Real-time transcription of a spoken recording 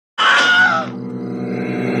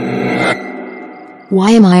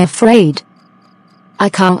Why am I afraid? I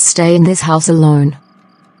can't stay in this house alone.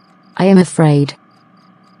 I am afraid.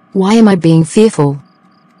 Why am I being fearful?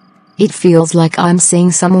 It feels like I'm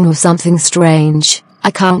seeing someone or something strange. I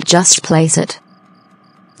can't just place it.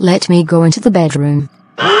 Let me go into the bedroom.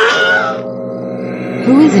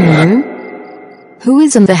 Who is in the room? Who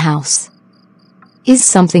is in the house? Is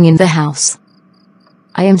something in the house?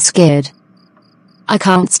 I am scared. I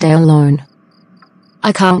can't stay alone.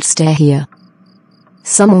 I can't stay here.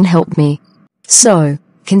 Someone help me. So,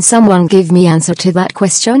 can someone give me answer to that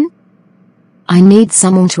question? I need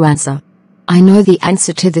someone to answer. I know the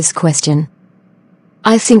answer to this question.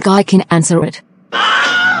 I think I can answer it.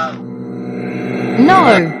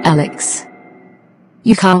 No, Alex.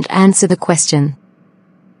 You can't answer the question.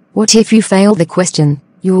 What if you fail the question?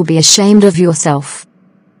 You will be ashamed of yourself.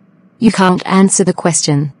 You can't answer the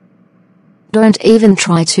question. Don't even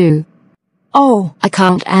try to. Oh, I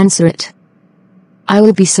can't answer it. I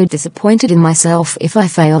will be so disappointed in myself if I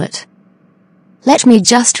fail it. Let me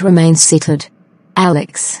just remain seated.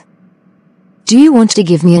 Alex. Do you want to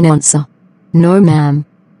give me an answer? No, ma'am.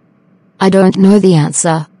 I don't know the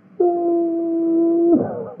answer.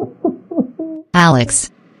 Alex.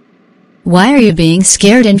 Why are you being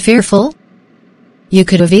scared and fearful? You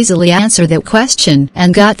could have easily answered that question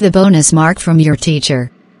and got the bonus mark from your teacher.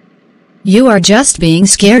 You are just being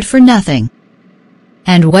scared for nothing.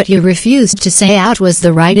 And what you refused to say out was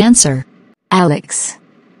the right answer. Alex.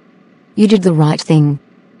 You did the right thing.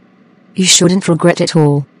 You shouldn't regret it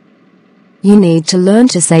all. You need to learn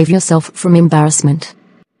to save yourself from embarrassment.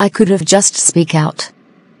 I could have just speak out.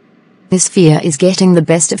 This fear is getting the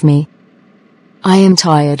best of me. I am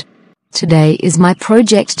tired. Today is my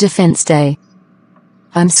project defense day.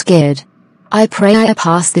 I'm scared. I pray I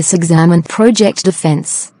pass this exam and project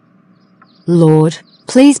defense. Lord,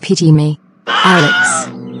 please pity me. Alex.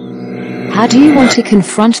 How do you want to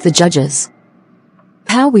confront the judges?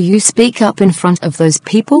 How will you speak up in front of those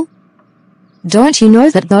people? Don't you know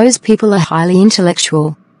that those people are highly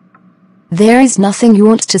intellectual? There is nothing you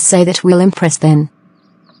want to say that will impress them.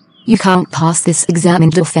 You can't pass this exam in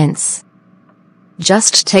defense.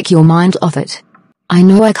 Just take your mind off it. I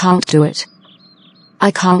know I can't do it.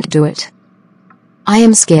 I can't do it. I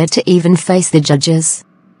am scared to even face the judges.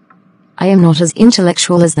 I am not as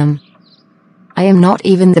intellectual as them. I am not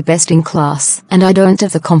even the best in class, and I don't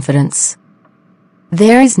have the confidence.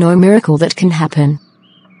 There is no miracle that can happen.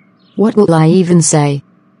 What will I even say?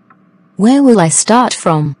 Where will I start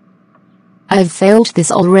from? I have failed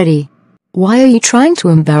this already. Why are you trying to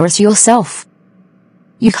embarrass yourself?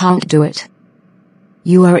 You can't do it.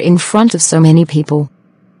 You are in front of so many people.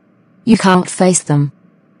 You can't face them.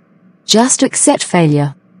 Just accept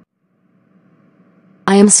failure.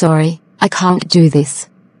 I am sorry, I can't do this.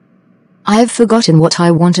 I've forgotten what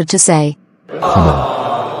I wanted to say. Come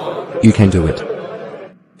on. You can do it.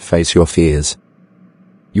 Face your fears.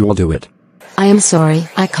 You will do it. I am sorry,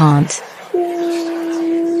 I can't.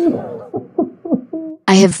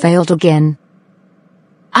 I have failed again.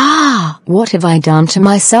 What have I done to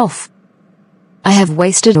myself? I have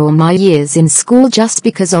wasted all my years in school just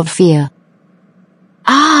because of fear.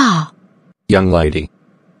 Young lady.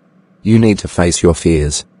 You need to face your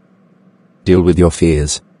fears. Deal with your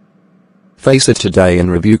fears. Face it today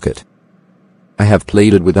and rebuke it. I have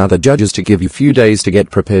pleaded with other judges to give you few days to get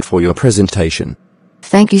prepared for your presentation.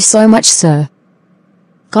 Thank you so much, sir.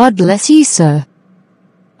 God bless you, sir.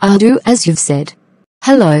 I'll do as you've said.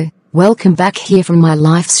 Hello, welcome back here from my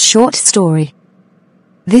life's short story.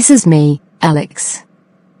 This is me, Alex.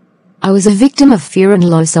 I was a victim of fear and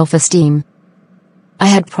low self-esteem. I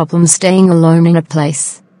had problems staying alone in a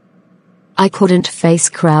place. I couldn't face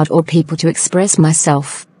crowd or people to express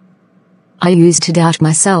myself. I used to doubt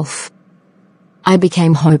myself. I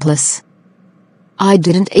became hopeless. I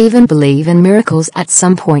didn't even believe in miracles at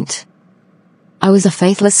some point. I was a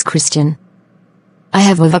faithless Christian. I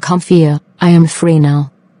have overcome fear. I am free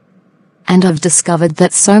now. And I've discovered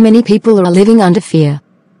that so many people are living under fear.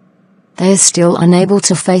 They are still unable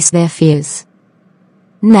to face their fears.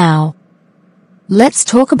 Now, let's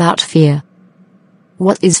talk about fear.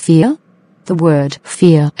 What is fear? The word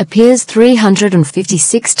fear appears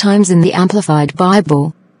 356 times in the Amplified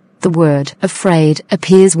Bible. The word afraid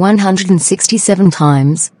appears 167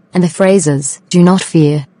 times, and the phrases do not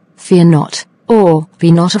fear, fear not, or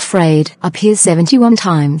be not afraid appears 71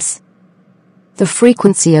 times. The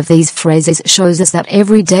frequency of these phrases shows us that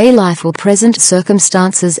everyday life will present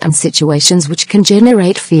circumstances and situations which can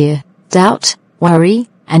generate fear, doubt, worry,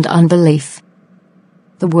 and unbelief.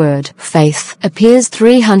 The word faith appears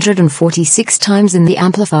 346 times in the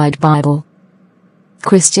Amplified Bible.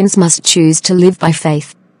 Christians must choose to live by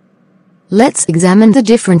faith. Let's examine the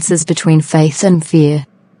differences between faith and fear.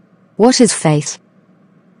 What is faith?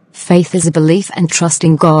 Faith is a belief and trust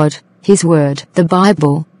in God, His Word, the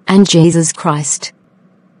Bible, and Jesus Christ.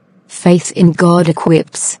 Faith in God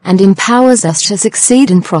equips and empowers us to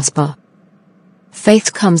succeed and prosper.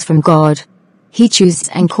 Faith comes from God. He chooses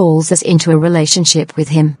and calls us into a relationship with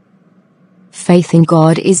Him. Faith in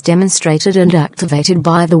God is demonstrated and activated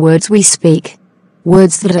by the words we speak,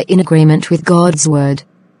 words that are in agreement with God's Word.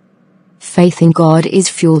 Faith in God is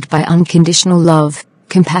fueled by unconditional love,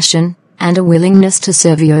 compassion, and a willingness to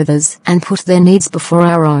serve others and put their needs before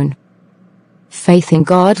our own. Faith in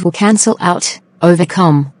God will cancel out,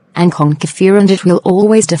 overcome, and conquer fear, and it will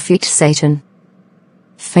always defeat Satan.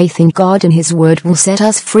 Faith in God and His Word will set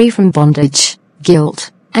us free from bondage,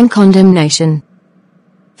 guilt, and condemnation.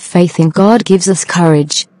 Faith in God gives us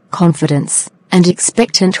courage, confidence, and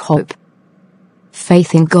expectant hope.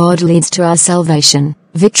 Faith in God leads to our salvation,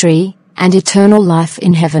 victory, and eternal life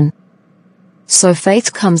in heaven. So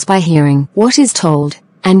faith comes by hearing what is told,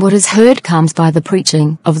 and what is heard comes by the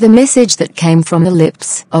preaching of the message that came from the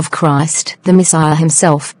lips of Christ, the Messiah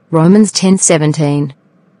Himself, Romans 10:17.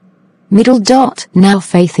 Now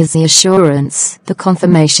faith is the assurance, the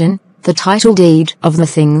confirmation, the title deed of the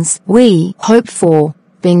things we hope for,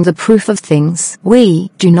 being the proof of things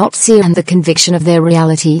we do not see and the conviction of their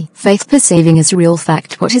reality. Faith perceiving as real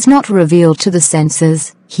fact what is not revealed to the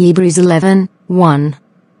senses. Hebrews 11:1.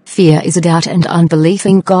 Fear is a doubt and unbelief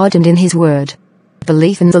in God and in His Word.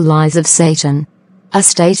 Belief in the lies of Satan. A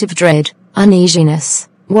state of dread, uneasiness,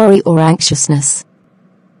 worry or anxiousness.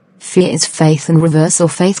 Fear is faith in reverse or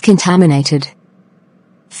faith contaminated.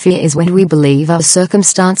 Fear is when we believe our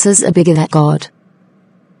circumstances are bigger than God.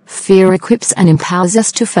 Fear equips and empowers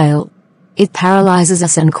us to fail. It paralyzes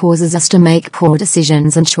us and causes us to make poor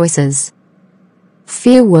decisions and choices.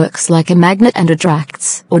 Fear works like a magnet and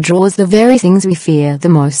attracts or draws the very things we fear the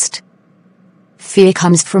most. Fear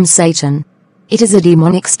comes from Satan. It is a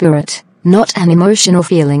demonic spirit, not an emotion or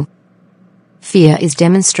feeling. Fear is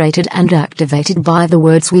demonstrated and activated by the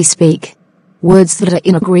words we speak. Words that are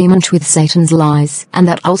in agreement with Satan's lies and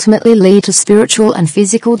that ultimately lead to spiritual and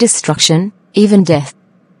physical destruction, even death.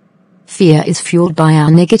 Fear is fueled by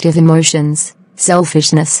our negative emotions,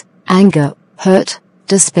 selfishness, anger, hurt,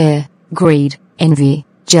 despair, greed, envy,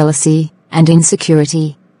 jealousy, and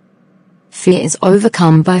insecurity. Fear is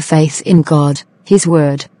overcome by faith in God, His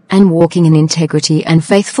Word, and walking in integrity and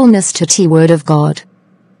faithfulness to the Word of God.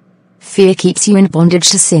 Fear keeps you in bondage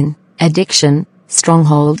to sin, addiction,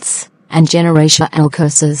 strongholds, and generational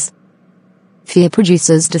curses. Fear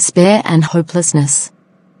produces despair and hopelessness.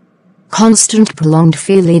 Constant prolonged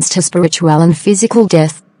fear leads to spiritual and physical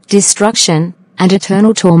death, destruction, and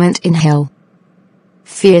eternal torment in hell.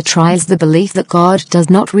 Fear tries the belief that God does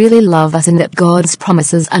not really love us and that God's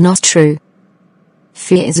promises are not true.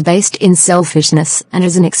 Fear is based in selfishness and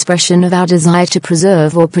is an expression of our desire to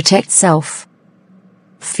preserve or protect self.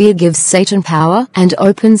 Fear gives Satan power and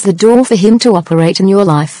opens the door for him to operate in your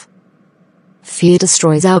life. Fear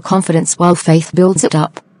destroys our confidence while faith builds it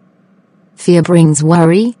up. Fear brings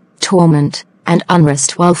worry, torment, and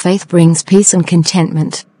unrest while faith brings peace and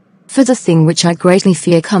contentment. For the thing which I greatly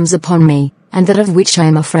fear comes upon me, and that of which I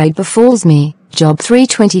am afraid befalls me. Job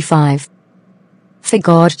 3:25. For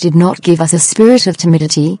God did not give us a spirit of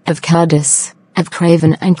timidity, of cowardice, of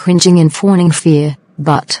craven and cringing and fawning fear,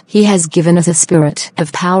 but He has given us a spirit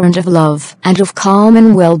of power and of love and of calm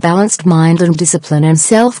and well-balanced mind and discipline and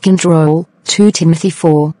self-control. 2 Timothy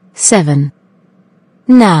 4:7.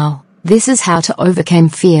 Now, this is how to overcome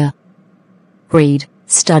fear. Read,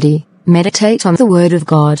 study, meditate on the Word of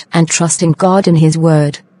God and trust in God and His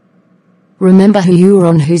Word. Remember who you are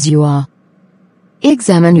and whose you are.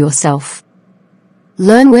 Examine yourself.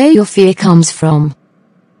 Learn where your fear comes from.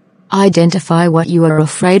 Identify what you are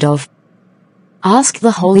afraid of. Ask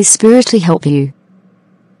the Holy Spirit to help you.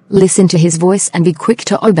 Listen to His voice and be quick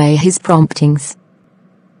to obey His promptings.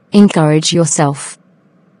 Encourage yourself.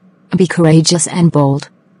 Be courageous and bold.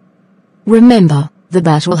 Remember, the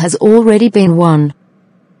battle has already been won.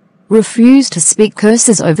 Refuse to speak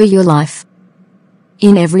curses over your life.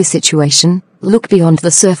 In every situation, look beyond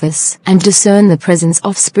the surface and discern the presence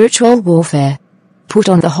of spiritual warfare. Put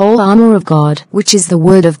on the whole armor of God, which is the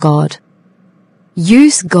Word of God.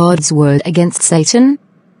 Use God's Word against Satan.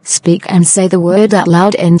 Speak and say the Word out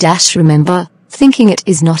loud and remember, thinking it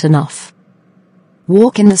is not enough.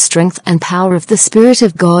 Walk in the strength and power of the Spirit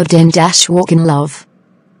of God and walk in love.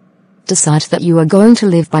 Decide that you are going to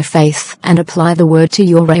live by faith and apply the Word to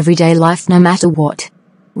your everyday life no matter what.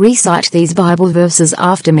 Recite these Bible verses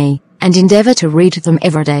after me, and endeavor to read them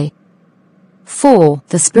every day. For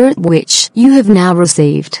the spirit which you have now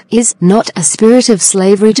received is not a spirit of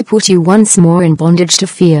slavery to put you once more in bondage to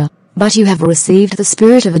fear, but you have received the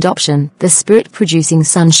spirit of adoption, the spirit producing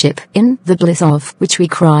sonship, in the bliss of which we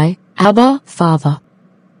cry, Abba, Father.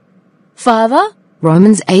 Father?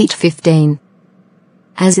 Romans 8:15.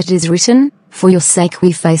 As it is written, for your sake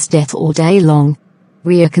we face death all day long.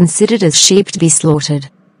 We are considered as sheep to be slaughtered.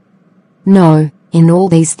 No, in all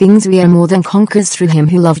these things we are more than conquerors through him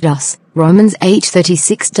who loved us. Romans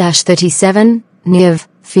 8:36-37, Nev,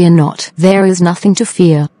 fear not. There is nothing to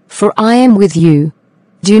fear, for I am with you.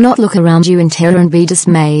 Do not look around you in terror and be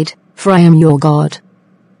dismayed, for I am your God.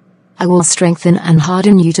 I will strengthen and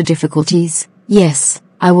harden you to difficulties. Yes,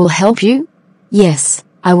 I will help you. Yes,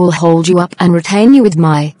 I will hold you up and retain you with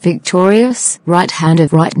my victorious right hand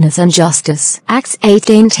of rightness and justice. Acts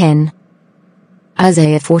 18:10.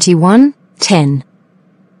 Isaiah 41:10.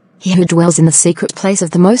 He who dwells in the secret place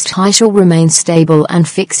of the Most High shall remain stable and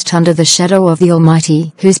fixed under the shadow of the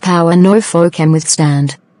Almighty, whose power no foe can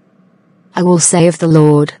withstand. I will say of the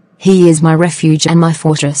Lord, He is my refuge and my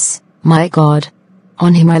fortress, my God.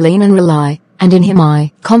 On Him I lean and rely, and in Him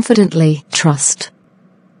I confidently trust.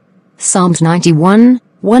 Psalms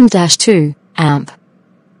 91:1-2, Amp.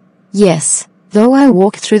 Yes, though I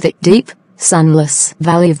walk through the deep, sunless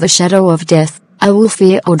valley of the shadow of death, I will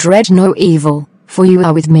fear or dread no evil, for you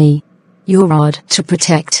are with me. Your rod to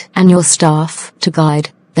protect and your staff to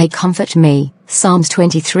guide, they comfort me. Psalms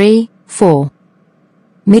 23:4.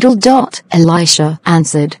 Elisha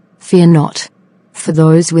answered, fear not. For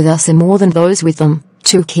those with us are more than those with them.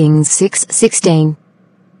 2 Kings 6:16.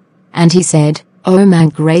 And he said, O man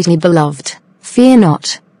greatly beloved, fear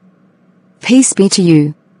not. Peace be to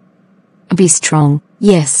you. Be strong,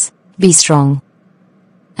 yes, be strong.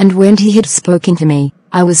 And when he had spoken to me,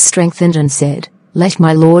 I was strengthened and said, let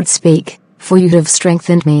my Lord speak, for you have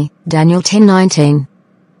strengthened me. Daniel 10:19.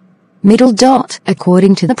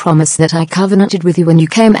 According to the promise that I covenanted with you when you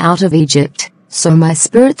came out of Egypt, so my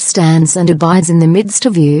spirit stands and abides in the midst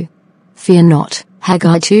of you. Fear not.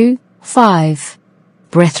 Haggai 2:5.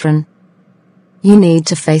 Brethren, you need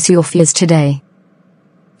to face your fears today.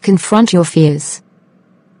 Confront your fears.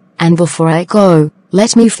 And before I go,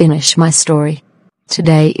 let me finish my story.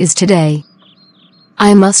 Today is today.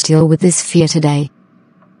 I must deal with this fear today.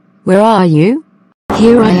 Where are you?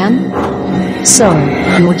 Here I am. So,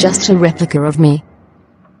 you're just a replica of me.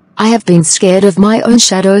 I have been scared of my own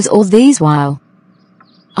shadows all these while.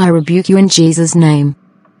 I rebuke you in Jesus' name.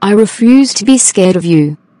 I refuse to be scared of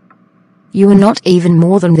you. You are not even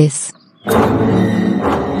more than this.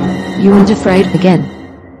 You aren't afraid again.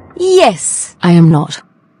 Yes, I am not.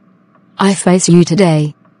 I face you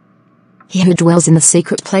today. He who dwells in the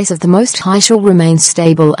secret place of the Most High shall remain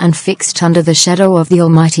stable and fixed under the shadow of the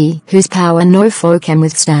Almighty, whose power no foe can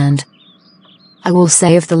withstand. I will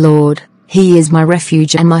say of the Lord, He is my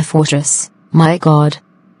refuge and my fortress, my God.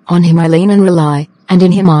 On Him I lean and rely, and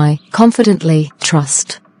in Him I confidently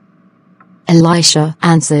trust. Elisha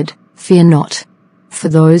answered, fear not. For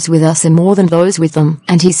those with us are more than those with them.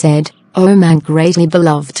 And he said, O man greatly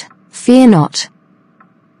beloved, fear not.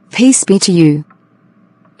 Peace be to you.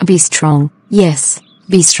 Be strong, yes,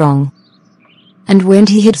 be strong. And when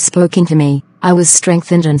he had spoken to me, I was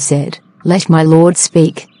strengthened and said, let my Lord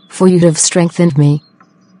speak, for you have strengthened me.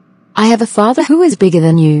 I have a Father who is bigger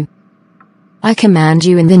than you. I command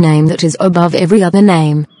you in the name that is above every other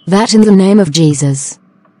name, that in the name of Jesus.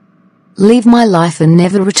 Leave my life and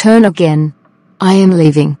never return again. I am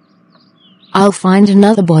leaving. I'll find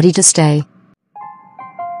another body to stay.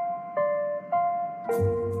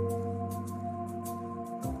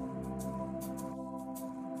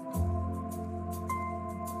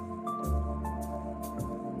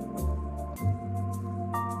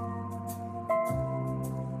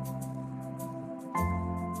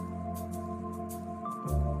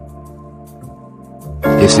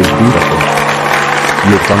 This is beautiful.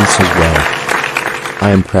 You've done so well. I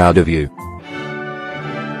am proud of you.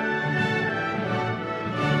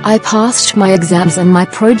 I passed my exams and my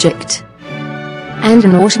project, and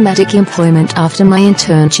an automatic employment after my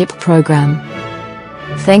internship program.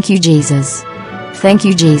 Thank you, Jesus. Thank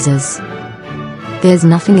you, Jesus. There's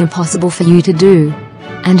nothing impossible for you to do.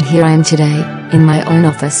 And here I am today, in my own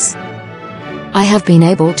office. I have been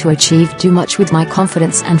able to achieve too much with my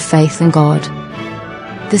confidence and faith in God.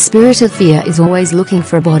 The spirit of fear is always looking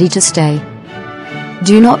for a body to stay.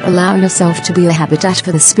 Do not allow yourself to be a habitat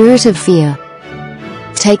for the spirit of fear.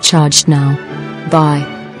 Take charge now.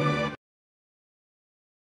 Bye.